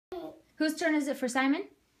Whose turn is it for Simon?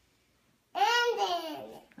 And then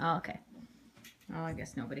Oh, okay. Oh, I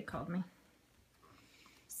guess nobody called me.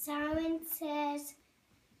 Simon says,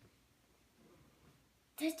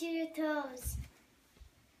 touch your toes.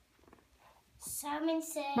 Simon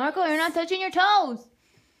says, Marco, you're not touching your toes.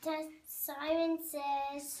 Simon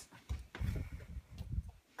says,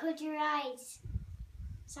 close your eyes.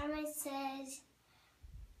 Simon says,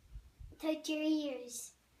 touch your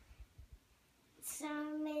ears.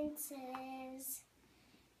 Simon says,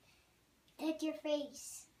 touch your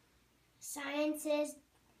face. Simon says,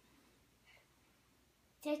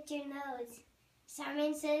 touch your nose.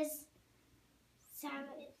 Simon says,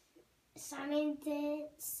 Simon did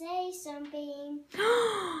say something.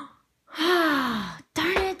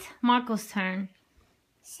 Darn it. Marco's turn.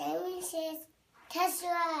 Simon says, touch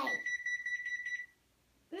your eye.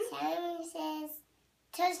 Simon says,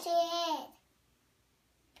 touch your head.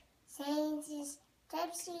 Simon says,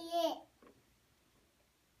 touch your head.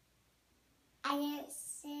 I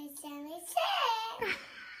just said Simon said.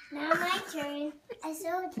 Now my turn. I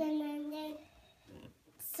saw it and then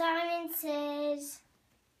Simon says,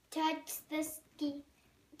 touch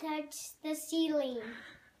the ceiling.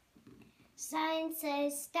 Simon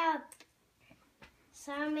says, stop.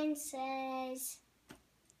 Simon says,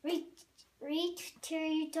 reach to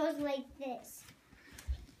your toes like this.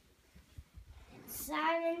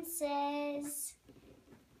 Simon says,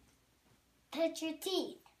 touch your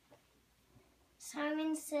teeth.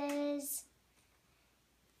 Simon says,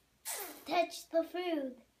 touch the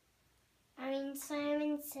food. Simon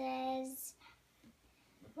says,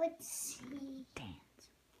 let's see.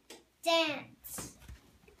 Dance.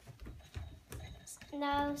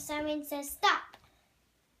 No, Simon says, stop.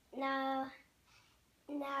 No,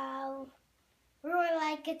 roar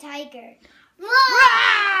like a tiger.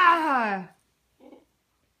 Roar!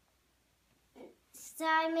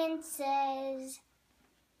 Simon says,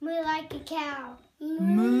 moo like a cow.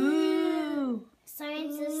 Moo.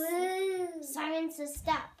 Simon says,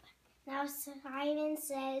 stop. Now Simon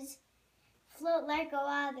says, float like a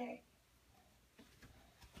water.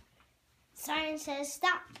 Simon says,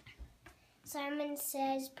 stop. Simon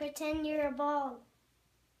says, pretend you're a ball.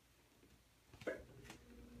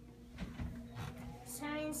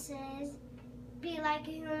 Simon says, be like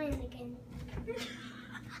a human again.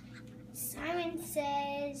 Simon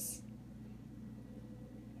says,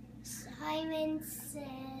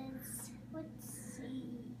 let's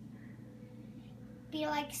see, be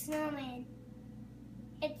like snowman.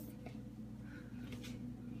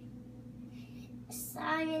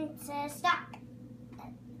 Simon says, stop.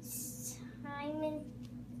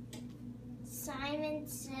 Simon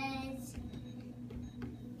says,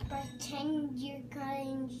 pretend you're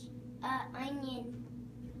cutting onion.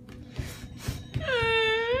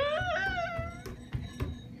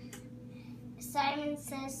 Simon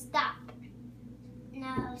says, stop.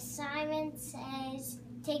 Now Simon says,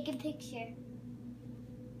 take a picture.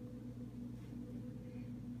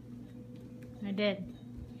 I did.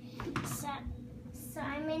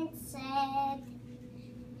 Simon said,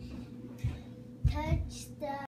 touch the